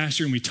go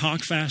faster and we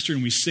talk faster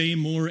and we say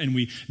more and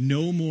we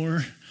know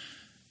more.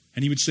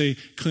 And he would say,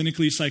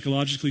 clinically,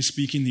 psychologically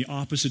speaking, the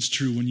opposite's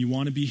true. When you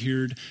want to be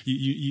heard,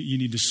 you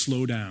need to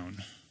slow down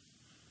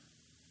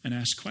and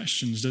ask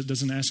questions.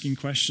 Doesn't asking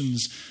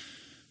questions,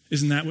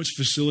 isn't that what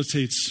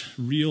facilitates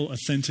real,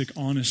 authentic,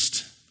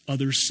 honest,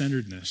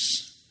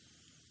 other-centeredness?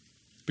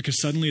 Because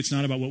suddenly it's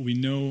not about what we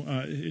know.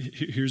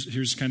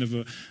 Here's kind of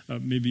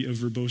maybe a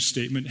verbose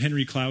statement.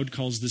 Henry Cloud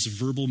calls this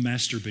verbal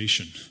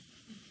masturbation.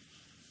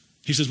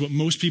 He says what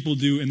most people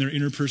do in their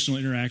interpersonal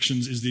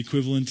interactions is the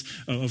equivalent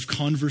of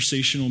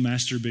conversational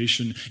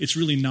masturbation. It's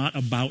really not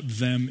about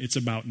them, it's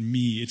about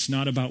me. It's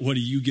not about what do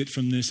you get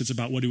from this, it's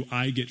about what do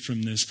I get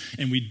from this.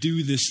 And we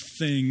do this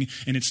thing,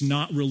 and it's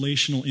not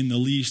relational in the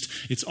least.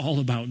 It's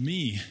all about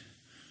me.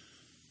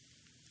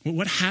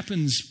 What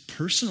happens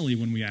personally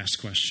when we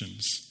ask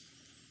questions?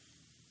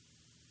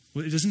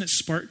 Well, doesn't it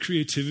spark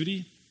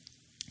creativity?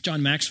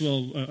 John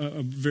Maxwell,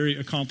 a very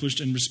accomplished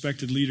and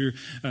respected leader,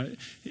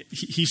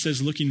 he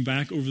says, looking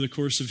back over the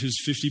course of his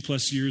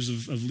 50-plus years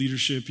of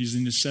leadership, he's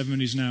in his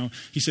 70s now,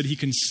 he said he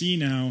can see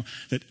now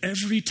that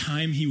every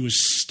time he was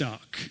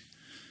stuck,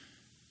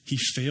 he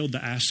failed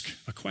to ask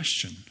a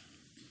question.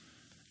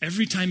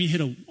 Every time he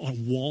hit a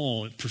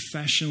wall,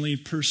 professionally,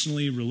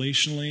 personally,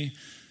 relationally,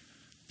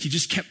 he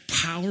just kept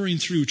powering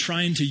through,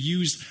 trying to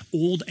use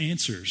old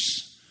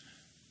answers.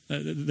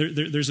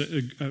 There's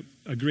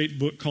a great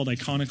book called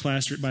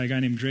Iconoclast, written by a guy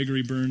named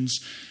Gregory Burns.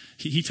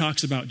 He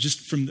talks about, just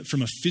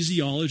from a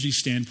physiology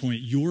standpoint,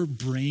 your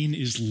brain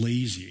is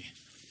lazy.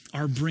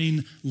 Our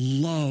brain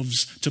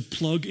loves to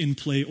plug and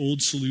play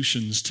old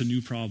solutions to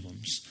new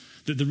problems.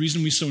 The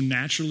reason we so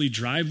naturally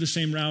drive the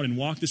same route and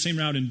walk the same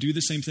route and do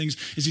the same things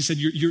is, he said,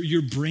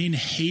 your brain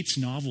hates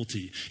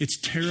novelty. It's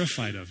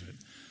terrified of it.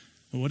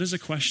 Well, what does a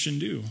question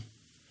do?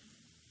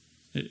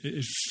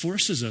 It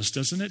forces us,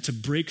 doesn't it, to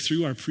break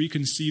through our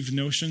preconceived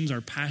notions,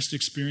 our past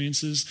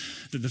experiences,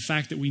 the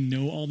fact that we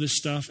know all this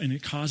stuff, and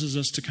it causes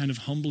us to kind of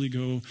humbly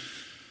go,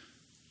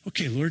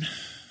 okay, Lord,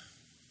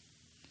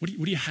 what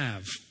do you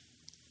have?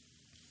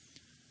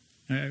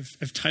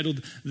 I've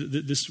titled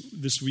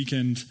this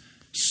weekend,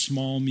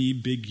 Small Me,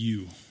 Big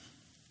You.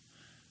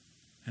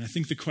 And I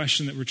think the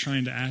question that we're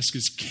trying to ask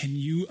is, can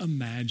you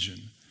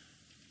imagine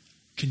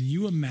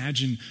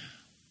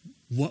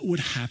what would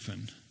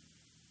happen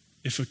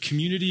if a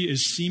community as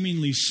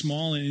seemingly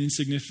small and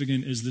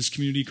insignificant as this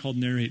community called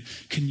Narrate,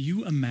 can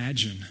you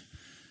imagine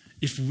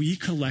if we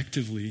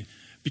collectively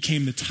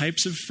became the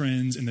types of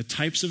friends and the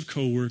types of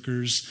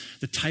coworkers,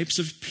 the types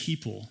of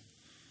people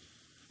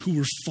who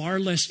were far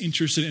less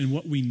interested in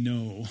what we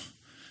know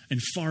and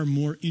far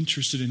more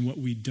interested in what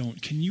we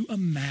don't? Can you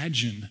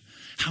imagine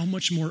how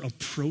much more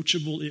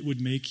approachable it would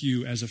make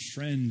you as a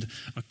friend,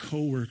 a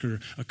coworker,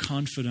 a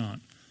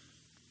confidant,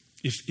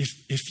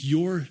 if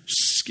your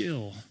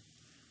skill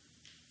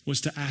was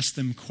to ask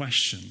them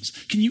questions?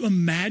 Can you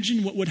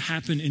imagine what would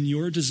happen in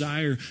your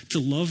desire to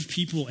love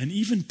people and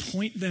even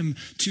point them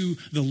to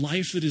the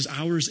life that is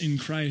ours in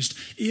Christ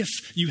if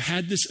you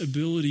had this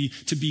ability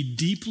to be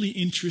deeply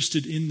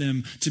interested in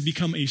them, to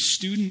become a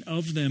student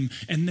of them,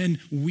 and then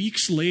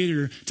weeks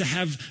later to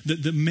have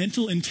the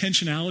mental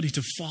intentionality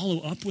to follow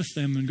up with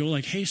them and go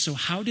like, hey, so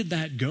how did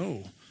that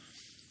go?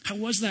 How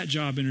was that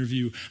job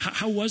interview?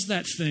 How was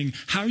that thing?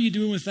 How are you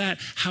doing with that?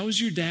 How's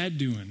your dad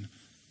doing?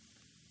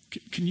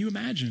 Can you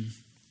imagine?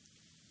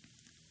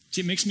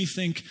 See, it makes me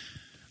think,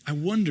 I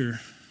wonder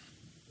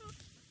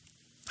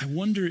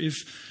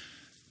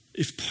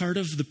if part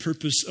of the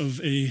purpose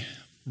of a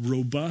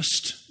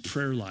robust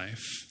prayer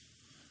life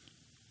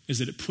is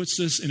that it puts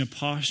us in a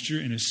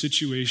posture, in a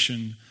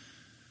situation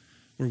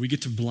where we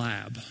get to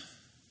blab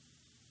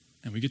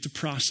and we get to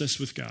process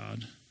with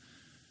God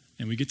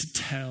and we get to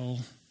tell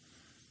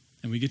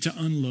and we get to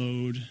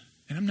unload.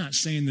 And I'm not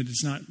saying that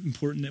it's not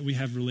important that we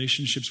have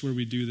relationships where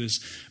we do this,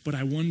 but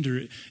I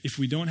wonder if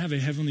we don't have a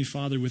Heavenly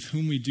Father with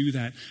whom we do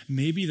that,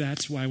 maybe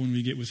that's why when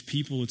we get with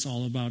people, it's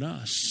all about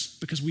us,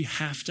 because we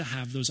have to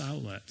have those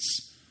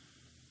outlets.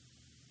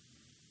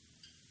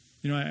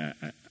 You know,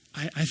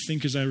 I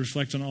think as I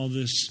reflect on all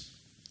this,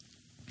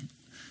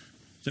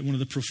 that one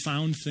of the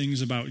profound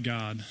things about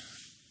God,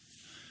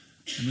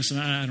 and listen,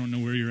 I don't know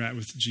where you're at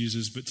with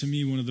Jesus, but to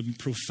me, one of the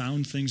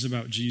profound things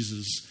about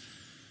Jesus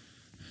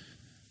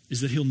is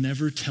that he'll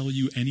never tell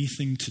you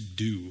anything to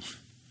do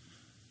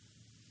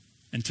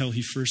until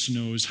he first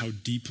knows how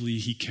deeply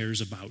he cares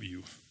about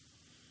you.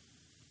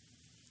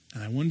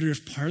 And I wonder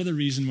if part of the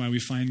reason why we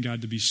find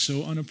God to be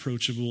so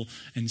unapproachable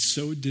and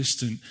so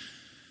distant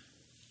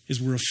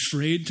is we're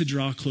afraid to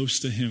draw close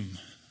to him.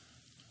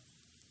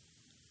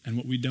 And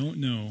what we don't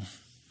know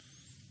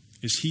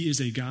is he is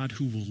a God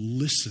who will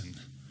listen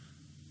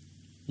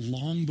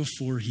long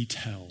before he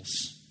tells.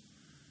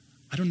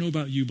 I don't know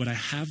about you, but I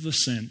have the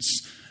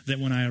sense that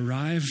when I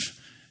arrive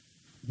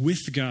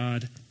with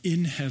God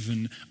in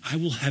heaven, I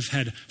will have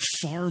had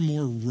far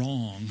more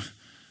wrong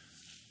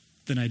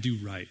than I do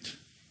right.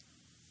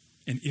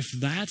 And if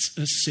that's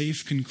a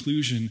safe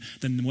conclusion,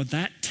 then what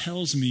that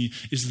tells me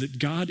is that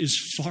God is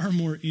far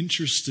more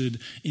interested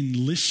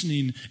in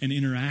listening and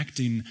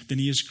interacting than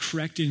he is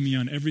correcting me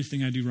on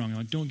everything I do wrong.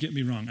 Now, don't get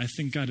me wrong. I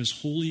think God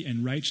is holy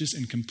and righteous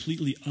and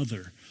completely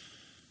other.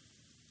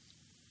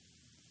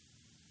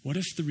 What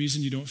if the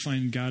reason you don't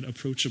find God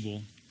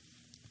approachable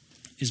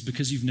is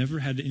because you've never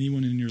had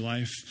anyone in your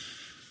life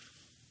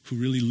who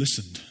really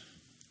listened?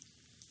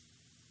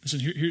 Listen,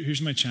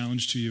 here's my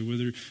challenge to you,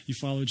 whether you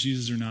follow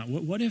Jesus or not.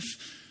 What if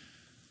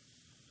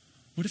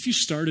you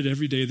started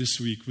every day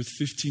this week with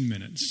 15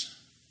 minutes?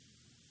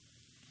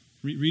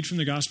 Read from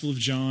the Gospel of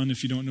John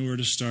if you don't know where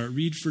to start.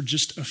 Read for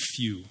just a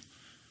few.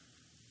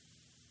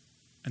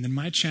 And then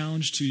my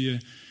challenge to you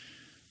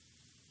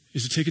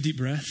is to take a deep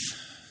breath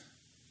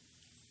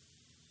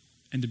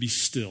and to be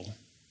still.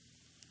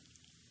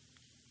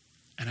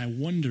 And I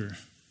wonder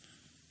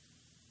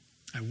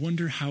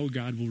how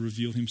God will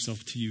reveal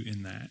himself to you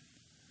in that.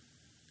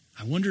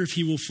 I wonder if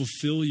he will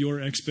fulfill your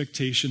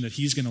expectation that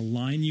he's going to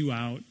line you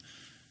out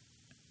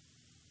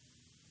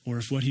or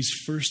if what he's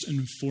first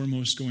and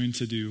foremost going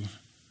to do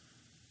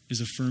is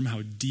affirm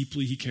how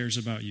deeply he cares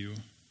about you,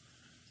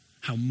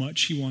 how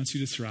much he wants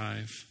you to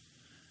thrive.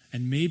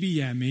 And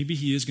maybe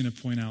he is going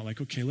to point out,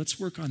 like, okay, let's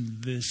work on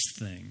this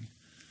thing.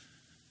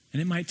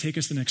 And it might take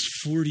us the next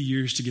 40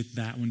 years to get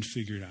that one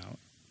figured out.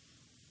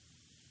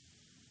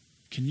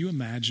 Can you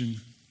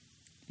imagine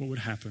what would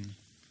happen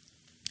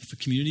if a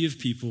community of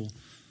people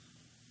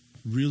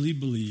really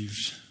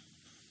believed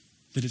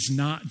that it's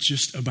not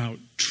just about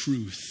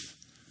truth?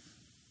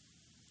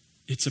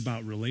 It's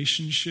about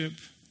relationship.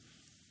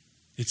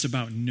 It's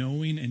about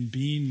knowing and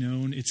being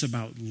known. It's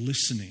about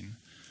listening.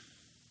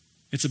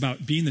 It's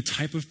about being the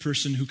type of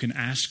person who can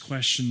ask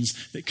questions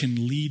that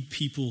can lead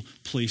people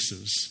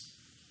places,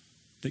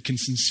 that can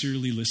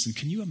sincerely listen.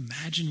 Can you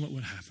imagine what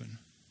would happen?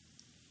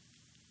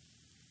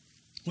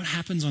 What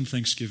happens on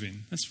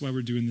Thanksgiving? That's why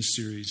we're doing this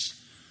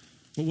series.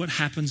 What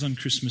happens on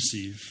Christmas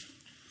Eve?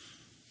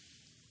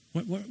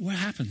 What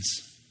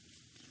happens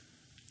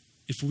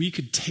if we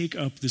could take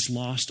up this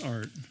lost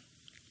art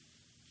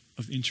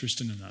of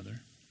interest in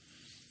another?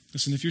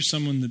 Listen, if you're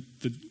someone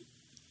that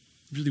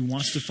really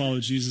wants to follow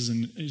Jesus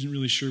and isn't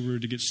really sure where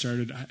to get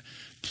started,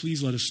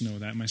 please let us know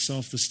that.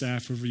 Myself, the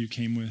staff, whoever you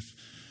came with.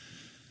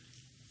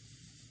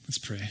 Let's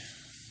pray.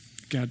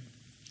 God,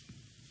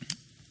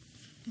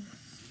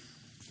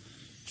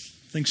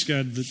 thanks,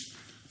 God, that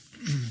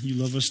you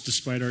love us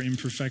despite our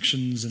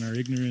imperfections and our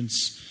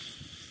ignorance.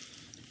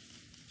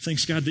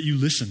 Thanks, God, that you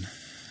listen.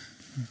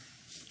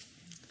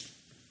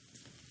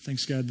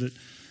 Thanks, God, that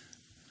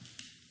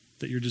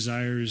your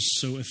desire is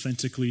so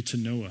authentically to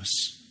know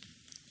us.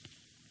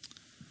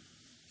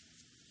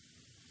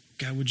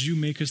 God, would you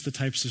make us the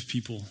types of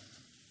people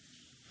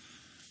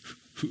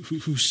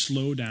who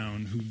slow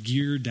down, who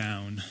gear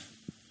down,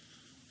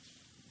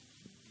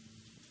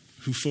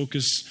 who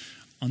focus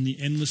on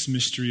the endless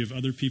mystery of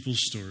other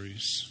people's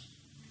stories,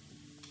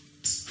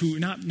 who,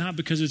 not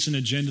because it's an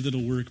agenda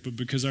that'll work, but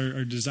because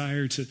our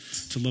desire to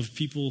love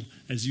people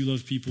as you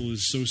love people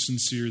is so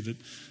sincere that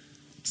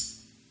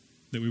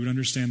we would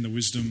understand the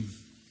wisdom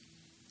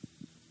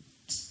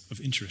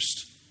of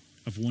interest,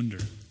 of wonder.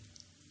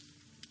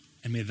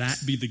 And may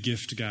that be the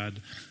gift,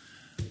 God,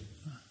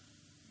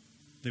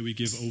 that we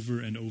give over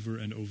and over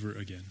and over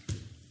again.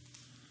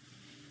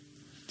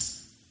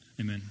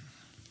 Amen.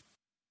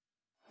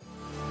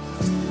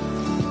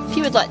 If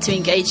you would like to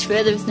engage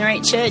further with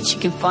Narrate Church, you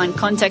can find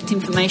contact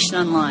information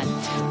online,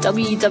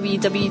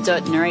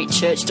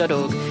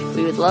 www.narratechurch.org.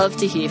 We would love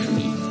to hear from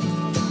you.